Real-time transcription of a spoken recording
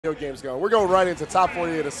video games going. We're going right into top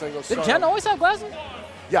 48 of singles. Did Jen always have glasses?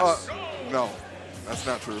 Yes. No, that's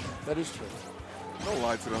not true. That is true. Don't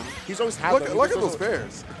lie to them. He's always had them. Look at those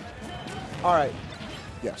pairs. All right.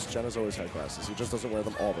 Yes, Jen has always had glasses. He just doesn't wear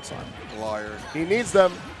them all the time. Liar. He needs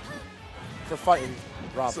them for fighting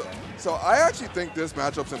Rob. So I actually think this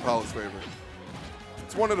matchup's in Palut's favor.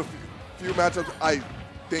 It's one of the few matchups I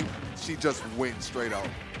think she just wins straight out.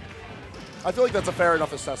 I feel like that's a fair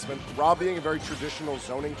enough assessment. Rob being a very traditional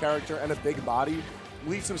zoning character and a big body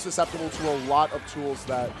leaves him susceptible to a lot of tools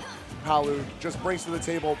that Palu just brings to the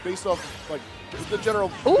table based off like the general.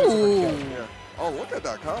 Ooh. Yeah. Oh, look at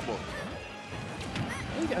that combo.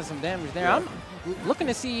 He got some damage there. Yeah. I'm looking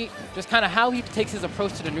to see just kind of how he takes his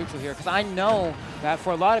approach to the neutral here, because I know that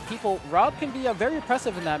for a lot of people, Rob can be very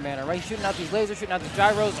impressive in that manner, right? He's shooting out these lasers, shooting out these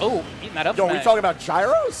gyros. Oh, eating that up. Yo, we talking about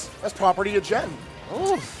gyros? That's property of Jen.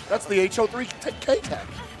 Ooh. That's the Ho3K tech.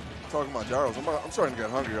 Talking about gyros, I'm starting to get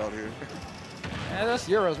hungry out here. Yeah, that's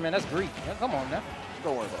Euros, man. That's Greek. Yeah, come on, man.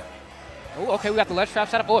 Don't worry about it. Oh, okay, we got the ledge trap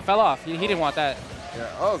set up. Oh, it fell off. He didn't want that.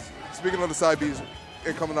 Yeah, speaking of the side Bs,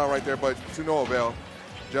 it coming out right there, but to no avail.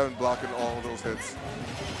 Jen blocking all of those hits.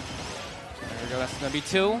 There we go. That's going to be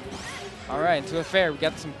 2. All right, into a fair. We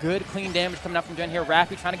got some good, clean damage coming up from Jen here.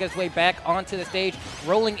 Raffi trying to get his way back onto the stage,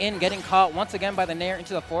 rolling in, getting caught once again by the Nair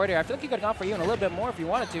into the forward air. I feel like he could have gone for even a little bit more if he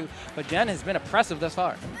wanted to, but Jen has been oppressive thus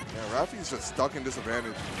far. Yeah, Raffi's just stuck in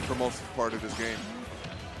disadvantage for most part of this game.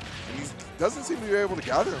 And he doesn't seem to be able to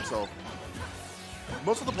gather himself.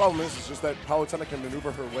 Most of the problem is just that Palutena can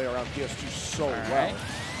maneuver her way around PS2 so well.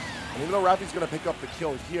 And even though Raffi's going to pick up the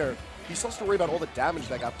kill here, he still has to worry about all the damage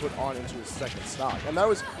that got put on into his second stock. And that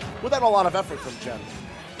was without a lot of effort from Jen.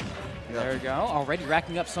 There we go. Already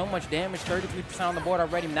racking up so much damage. 33% on the board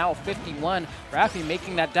already. Now 51. Raffi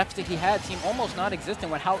making that deficit he had seem almost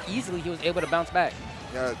non-existent with how easily he was able to bounce back.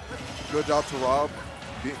 Yeah, good job to Rob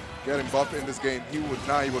getting buffed in this game. He would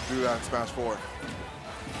not able to do that in Smash 4.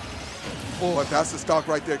 Oh. But that's the stock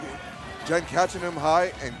right there. Jen catching him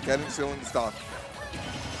high and sealing the stock.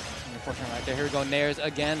 Unfortunately, right there. Here we go. Nairs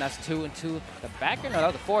again. That's 2 and 2. The back air, no, that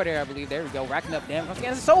was the forward air, I believe. There we go. Racking up damage. Once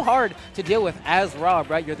again, it's so hard to deal with as Rob,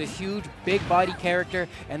 right? You're this huge, big body character,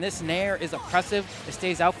 and this Nair is oppressive. It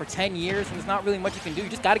stays out for 10 years, and there's not really much you can do. You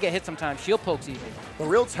just got to get hit sometimes. Shield pokes even. The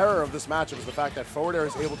real terror of this matchup is the fact that forward air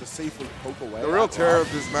is able to safely poke away. The real terror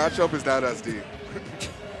of this matchup is that SD.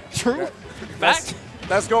 True.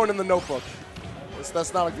 That's going in the notebook.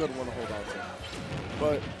 That's not a good one to hold on to.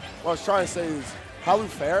 But what I was trying to say is, Palu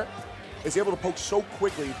Fair is able to poke so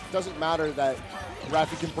quickly, it doesn't matter that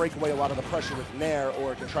Raffi can break away a lot of the pressure with Nair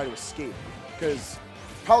or can try to escape. Because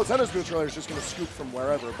Palutena's neutral air is just going to scoop from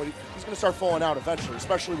wherever, but he's going to start falling out eventually,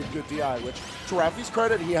 especially with good DI, which, to Raffi's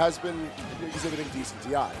credit, he has been exhibiting decent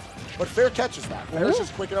DI. But Fair catches that. Fair's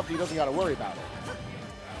just quick enough that he doesn't got to worry about it.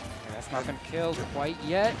 Okay, that's not going to kill quite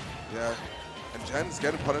yet. Yeah. And Jen's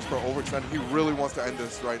getting punished for overextending. He really wants to end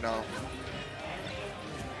this right now.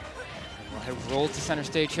 He rolls to center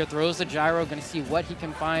stage here, throws the gyro, going to see what he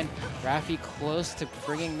can find. Raffi close to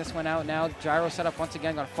bringing this one out now. Gyro setup once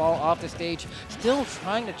again, going to fall off the stage. Still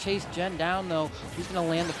trying to chase Jen down though. Who's going to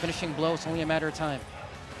land the finishing blow? It's only a matter of time.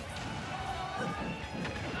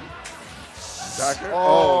 Back air?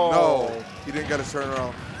 Oh no, he didn't get a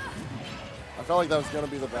turnaround. I felt like that was going to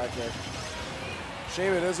be the back air.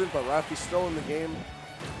 Shame it isn't, but Raffi's still in the game.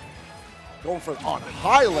 Going for on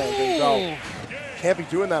high landing though. Can't be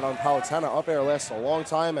doing that on Palutena. Up air lasts a long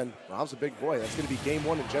time, and Rob's a big boy. That's going to be game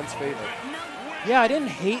 1 in Jen's favor. Yeah, I didn't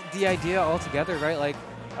hate the idea altogether, right? Like,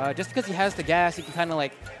 just because he has the gas, he can kind of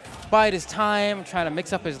like bide his time, trying to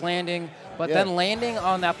mix up his landing. But then landing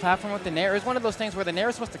on that platform with the Nair is one of those things where the Nair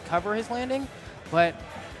is supposed to cover his landing, but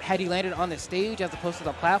had he landed on the stage as opposed to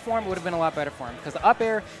the platform, it would have been a lot better for him. Because the up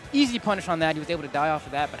air, easy punish on that. He was able to die off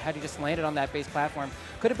of that, but had he just landed on that base platform,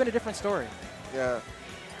 could have been a different story. Yeah.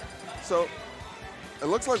 So it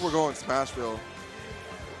looks like we're going Smashville.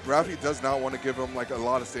 Raffi does not want to give him like a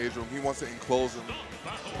lot of stage room. He wants to enclose him.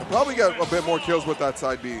 He'll probably get a bit more kills with that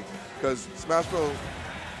side B, because Smashville,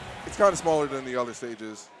 it's kind of smaller than the other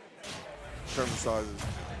stages in terms of sizes.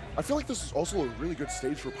 I feel like this is also a really good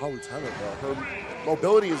stage for Palutena, though. Her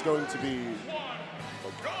mobility is going to be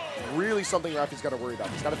really something Raffi's got to worry about.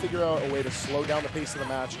 He's got to figure out a way to slow down the pace of the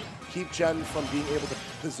match, keep Jen from being able to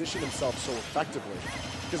position himself so effectively.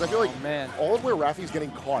 Because I feel like all of where Raffi's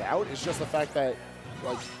getting caught out is just the fact that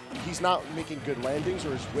like he's not making good landings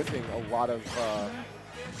or is whiffing a lot of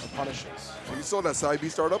punishes. When you saw that side B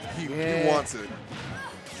start up, he wants it.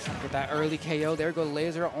 With that early KO, there goes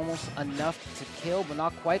laser, almost enough to kill, but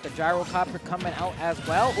not quite. The gyrocopter coming out as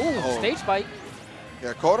well. Ooh, stage fight.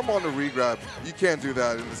 Yeah, caught him on the regrab. You can't do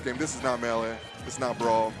that in this game. This is not melee. It's not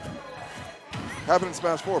Brawl. Happened in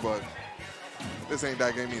Smash 4, but this ain't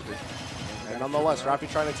that game either. And nonetheless,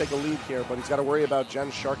 Raffi trying to take a lead here, but he's got to worry about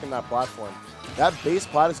Jen sharking that platform. That base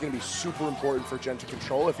plat is going to be super important for Jen to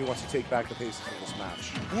control if he wants to take back the paces of this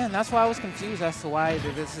match. Yeah, and that's why I was confused as to why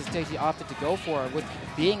this is the stage he opted to go for. With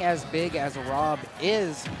being as big as Rob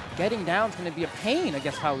is, getting down is going to be a pain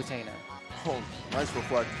against Palutena. Oh, nice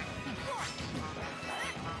reflect.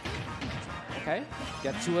 Okay,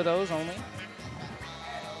 get 2 of those only.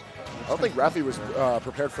 I don't think Raffi was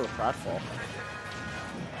prepared for the pratfall.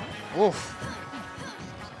 Oof.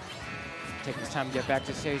 Taking his time to get back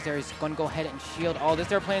to the stage there. He's going to go ahead and shield all this.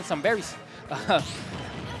 They're playing some very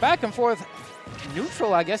back and forth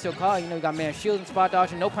neutral, I guess you'll call it. You know, you got man shield and spot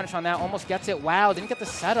dodge and no punish on that. Almost gets it. Wow, didn't get the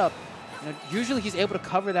setup. You know, usually he's able to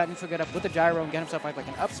cover that neutral get up with the gyro and get himself like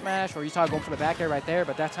an up smash, or you saw going for the back air right there,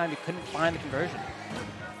 but that time he couldn't find the conversion.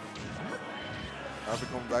 After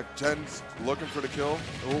coming back, Jen's looking for the kill.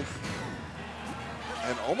 Oof.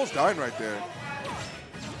 And almost dying right there.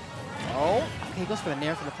 Oh, okay, he goes for the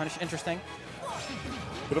nair for the punish. Interesting.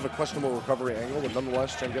 Bit of a questionable recovery angle, but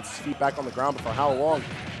nonetheless, Jen gets his feet back on the ground, but for how long?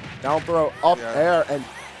 Down throw, up air, and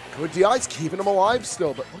good DI's keeping him alive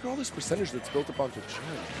still, but look at all this percentage that's built up onto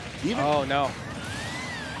Jen. Oh, no.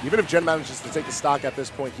 Even if Jen manages to take the stock at this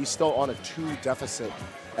point, he's still on a 2 deficit,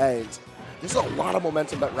 and there's a lot of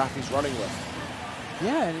momentum that Raffi's running with.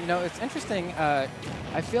 Yeah, and you know, it's interesting.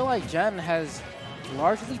 I feel like Jen has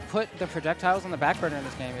largely put the projectiles on the back burner in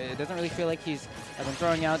this game. It doesn't really feel like he's been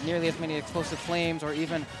throwing out nearly as many explosive flames or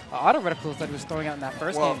even auto reticles that he was throwing out in that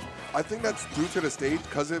first game. I think that's due to the stage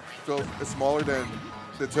because it's smaller than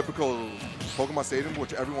the typical Pokemon Stadium,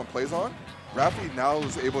 which everyone plays on. Raffi now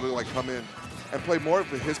is able to like come in and play more of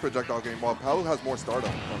his projectile game, while Palu has more startup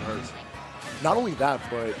on hers. Not only that,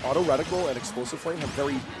 but auto reticle and explosive flame have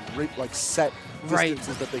very like set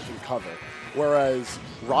distances that they can cover. Whereas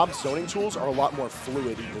Rob's zoning tools are a lot more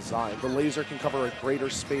fluid in design. The laser can cover a greater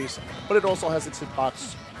space, but it also has its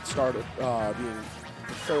hitbox start being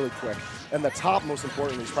fairly quick. And the top, most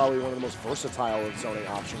importantly, is probably one of the most versatile of zoning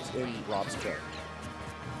options in Rob's kit.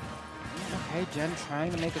 Okay, Jen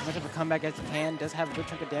trying to make as much of a comeback as he can. Does have a good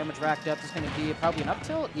chunk of damage racked up. This is going to be probably an up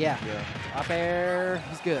tilt. Yeah. Up air.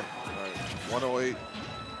 He's good. All right. 108,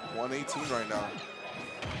 118 right now.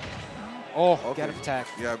 Oh, okay. Get it attack.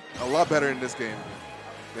 Yeah, a lot better in this game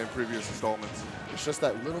than previous installments. It's just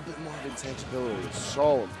that little bit more of intangibility. It's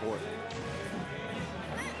so important.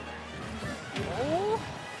 Oh.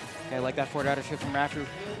 Okay, I like that forward outer shift from Raffi.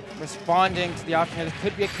 Responding to the option here. This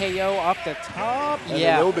could be a KO off the top. And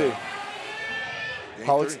yeah. It will be.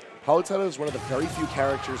 Palutena is one of the very few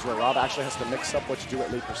characters where Rob actually has to mix up what to do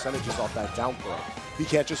at late percentages off that down throw. He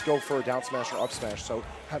can't just go for a down smash or up smash, so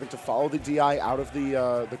having to follow the DI out of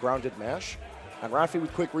the grounded mash, and Raffi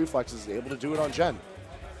with quick reflexes is able to do it on Jen.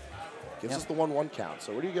 Gives us the 1-1 count.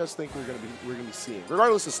 So what do you guys think we're gonna be seeing?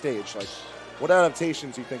 Regardless of stage, like what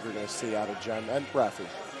adaptations do you think we're gonna see out of Jen and Raffi?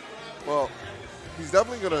 Well, he's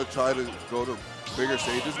definitely gonna try to go to bigger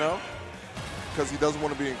stages now because he doesn't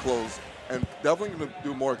want to be enclosed. And definitely going to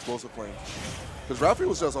do more explosive flames. Because Raffi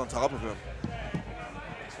was just on top of him.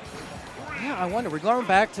 Yeah, I wonder. We're going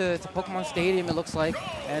back to Pokemon Stadium, it looks like.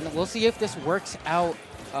 And we'll see if this works out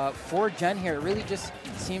for Jen here. It really just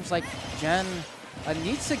seems like Jen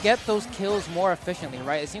needs to get those kills more efficiently,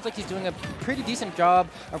 right? It seems like he's doing a pretty decent job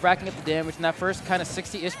of racking up the damage. And that first kind of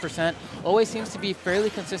 60-ish% always seems to be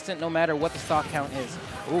fairly consistent no matter what the stock count is.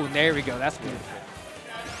 Ooh, there we go. That's beautiful.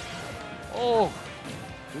 Oh.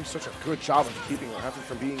 Doing such a good job of keeping Raffi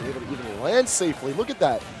from being able to even land safely. Look at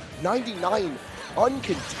that. 99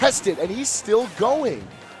 uncontested, and he's still going.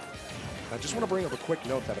 I just want to bring up a quick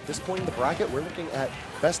note that at this point in the bracket, we're looking at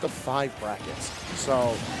best of 5 brackets.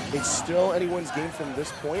 So it's still anyone's game from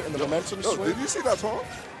this point, and the momentum swing. Did you see that taunt?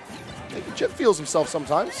 Jen feels himself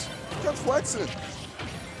sometimes. Jen's flexing.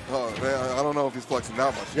 Oh, man, I don't know if he's flexing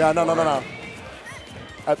that much. Yeah, no.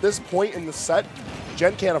 At this point in the set,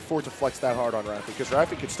 Jen can't afford to flex that hard on Raffi because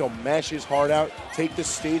Raffi could still mash his heart out, take this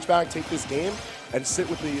stage back, take this game, and sit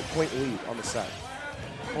with the point lead on the set.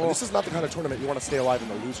 And this is not the kind of tournament you want to stay alive in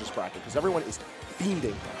the loser's bracket because everyone is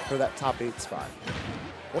fiending for that top 8 spot.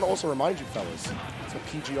 I want to also remind you, fellas, it's a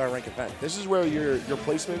PGR rank event. This is where your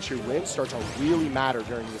placements, your wins start to really matter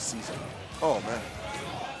during this season. Oh, man.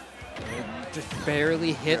 Just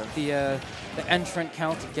barely hit the entrant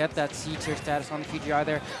count to get that C-tier status on the PGR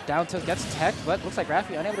there. Down tilt gets tech, but looks like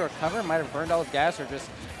Raffi unable to recover. Might have burned all his gas or just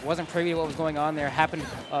wasn't privy to what was going on there. Happened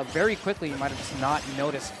very quickly. He might have just not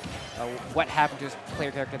noticed what happened to his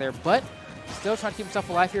player character there. But still trying to keep himself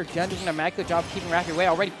alive here. Jen doing a immaculate job keeping Raffi away.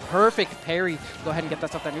 Already perfect parry. Go ahead and get that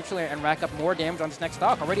stuff that neutral air and rack up more damage on this next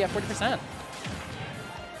stock. Already at 40%.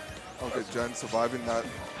 Okay, Jen surviving that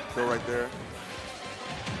kill right there.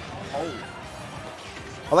 Oh.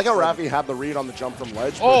 I like how Raffi had the read on the jump from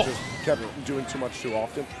ledge, but just kept doing too much too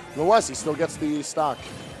often. Nonetheless, he still gets the stock.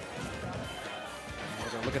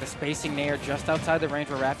 Look at the spacing there, just outside the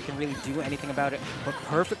range where Raffi can really do anything about it. But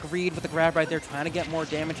perfect read with the grab right there, trying to get more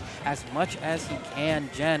damage as much as he can.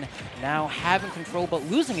 Jen now having control, but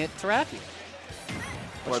losing it to Raffi.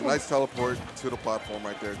 But nice teleport to the platform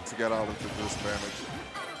right there to get out of the disadvantage.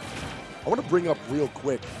 I want to bring up real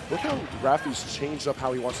quick, look how Raffi's changed up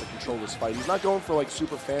how he wants to control this fight. He's not going for like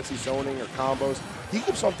super fancy zoning or combos. He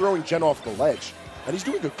keeps on throwing Jen off the ledge, and he's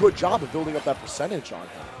doing a good job of building up that percentage on him.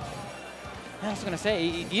 I was going to say,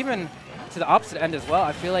 even to the opposite end as well,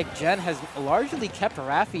 I feel like Jen has largely kept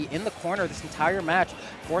Raffi in the corner this entire match,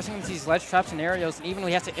 forcing him into these ledge trap scenarios, and even when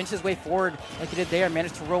he has to inch his way forward like he did there,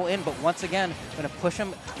 managed to roll in, but once again, going to push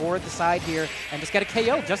him toward the side here and just get a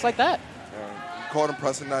KO just like that. Caught him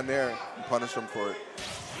pressing down there and punished him for it.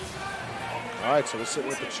 All right, so we're sitting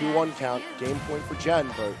with the 2-1 count. Game point for Jen,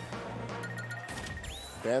 but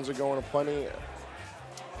fans are going to plenty.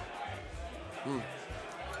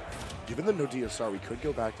 Given the no DSR, we could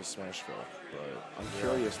go back to Smashville, but I'm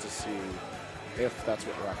curious to see if that's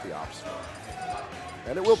what Raffi opts for.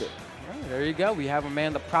 And it will be. Right, there you go. We have a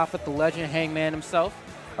man, the prophet, the legend, Hangman himself.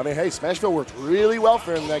 I mean, hey, Smashville worked really well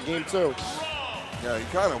for him in that game, too. Yeah, he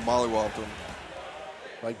kind of mollywopped him.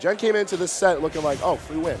 Like, Jen came into this set looking like, oh,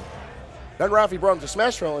 free win. Then Raffi brought him to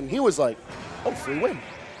Smashville, and he was like, oh, free win.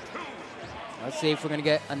 Let's see if we're going to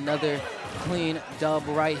get another clean dub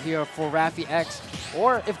right here for Raffi-X,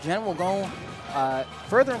 or if Jen will go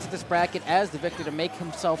further into this bracket as the victor to make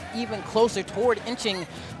himself even closer toward inching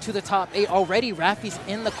to the top 8. Already, Raffi's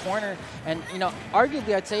in the corner, and, you know,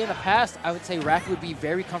 arguably, I'd say in the past, I would say Raffi would be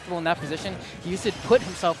very comfortable in that position. He used to put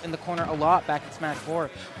himself in the corner a lot back in Smash 4,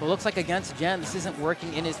 but it looks like against Jen, this isn't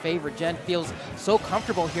working in his favor. Jen feels so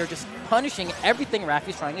comfortable here, just punishing everything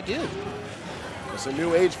Raffi's trying to do. It's a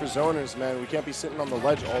new age for zoners, man. We can't be sitting on the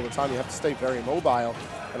ledge all the time. You have to stay very mobile.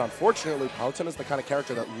 And unfortunately, Palutena is the kind of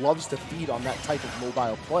character that loves to feed on that type of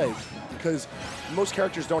mobile play because most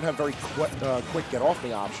characters don't have very quick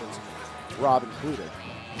get-off-me options, Rob included.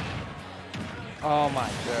 Oh, my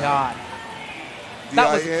God.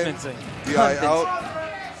 That was convincing. DI out.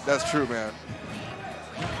 That's true, man.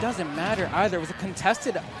 It doesn't matter either. It was a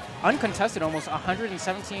contested, uncontested almost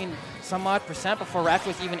 117 some odd % before Raffi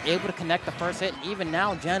was even able to connect the first hit. Even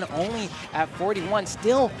now, Jen only at 41,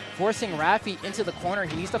 still forcing Raffi into the corner.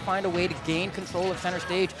 He needs to find a way to gain control of center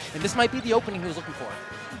stage, and this might be the opening he was looking for.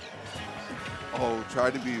 Oh,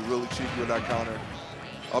 tried to be really cheeky with that counter.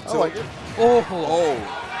 Up to like it. Oh.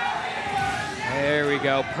 There we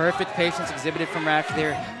go. Perfect patience exhibited from Raffi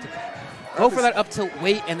there. Go for that up tilt,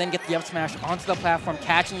 wait, and then get the up smash onto the platform,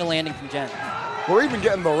 catching the landing from Jen. We're even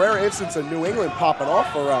getting the rare instance of New England popping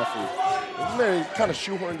off for Raffi. He's kind of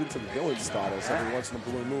shoehorned into the villain status every once in a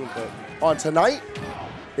blue moon. But on tonight,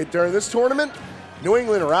 during this tournament, New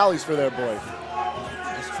England rallies for their boy.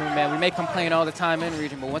 It's true, man. We may complain all the time in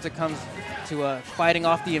region, but once it comes to fighting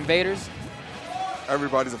off the invaders,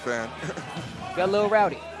 everybody's a fan. Got a little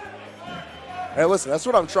rowdy. Hey, listen, that's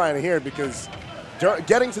what I'm trying to hear because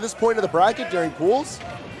getting to this point of the bracket during pools,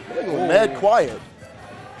 mad quiet.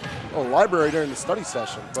 Oh, library during the study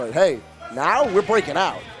session. But hey, now we're breaking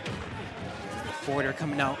out. Forwarder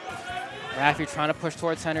coming out. Raffi trying to push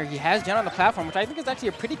towards center. He has Jen on the platform, which I think is actually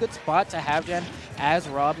a pretty good spot to have Jen as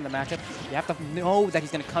Rob in the matchup. You have to know that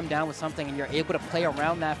he's going to come down with something, and you're able to play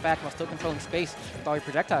around that fact while still controlling space with all your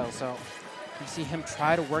projectiles. So you see him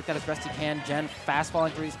try to work that as best he can. Jen fast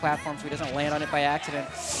falling through these platforms so he doesn't land on it by accident.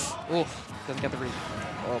 Oof, doesn't get the read.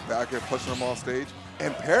 Oh, back here pushing him off stage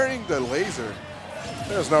and parrying the laser.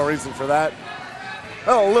 There's no reason for that.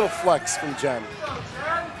 Oh, a little flex from Jen.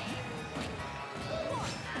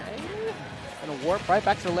 Gonna warp right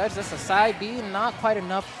back to the ledge. That's a side B, not quite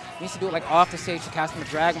enough. Needs to do it like off the stage to cast him a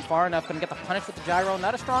dragon far enough. Gonna get the punish with the gyro.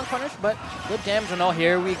 Not a strong punish, but good damage. And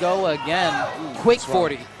here we go again. Quick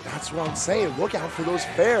 40. That's what I'm saying. Look out for those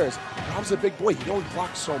fares. Rob's a big boy. He only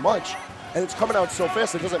blocks so much. And it's coming out so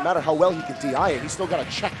fast, it doesn't matter how well he can DI it. He's still got to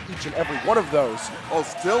check each and every one of those. Oh,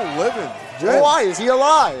 still living. Jen. Why is he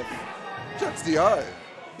alive? Jen's DI.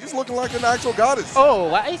 He's looking like an actual goddess.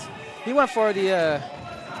 Oh, he went for the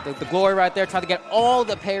glory right there, tried to get all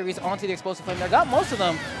the parries onto the explosive flame there. Got most of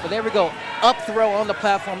them, but there we go. Up throw on the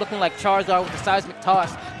platform, looking like Charizard with the seismic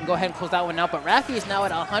toss. And go ahead and close that one out. But Raffi is now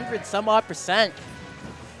at 100 some odd %.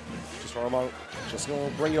 Just going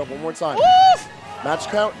to bring it up one more time. Woo! Match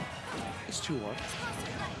count. It's 2-1,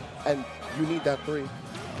 and you need that 3 to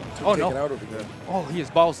take it out over here. Oh, he is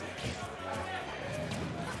ballsy.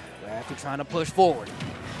 Raffi trying to push forward.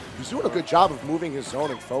 He's doing a good job of moving his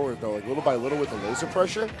zoning forward, though, like little by little with the laser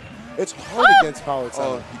pressure. It's hard against Palutena.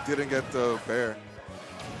 Oh, he didn't get the bear.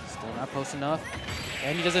 Still not close enough.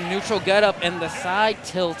 And he does a neutral get-up and the side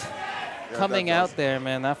tilt coming out there,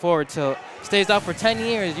 man. That forward tilt stays out for 10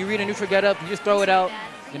 years. You read a neutral get-up, you just throw it out,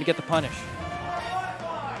 you're going to get the punish.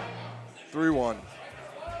 3-1.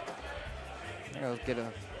 Let's get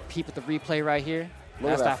a peep at the replay right here. Look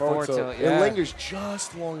That's at that forward tilt. Yeah. It lingers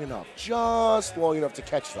just long enough to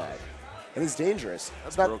catch that. And it's dangerous.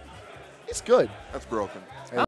 That's broken. It's good. That's broken.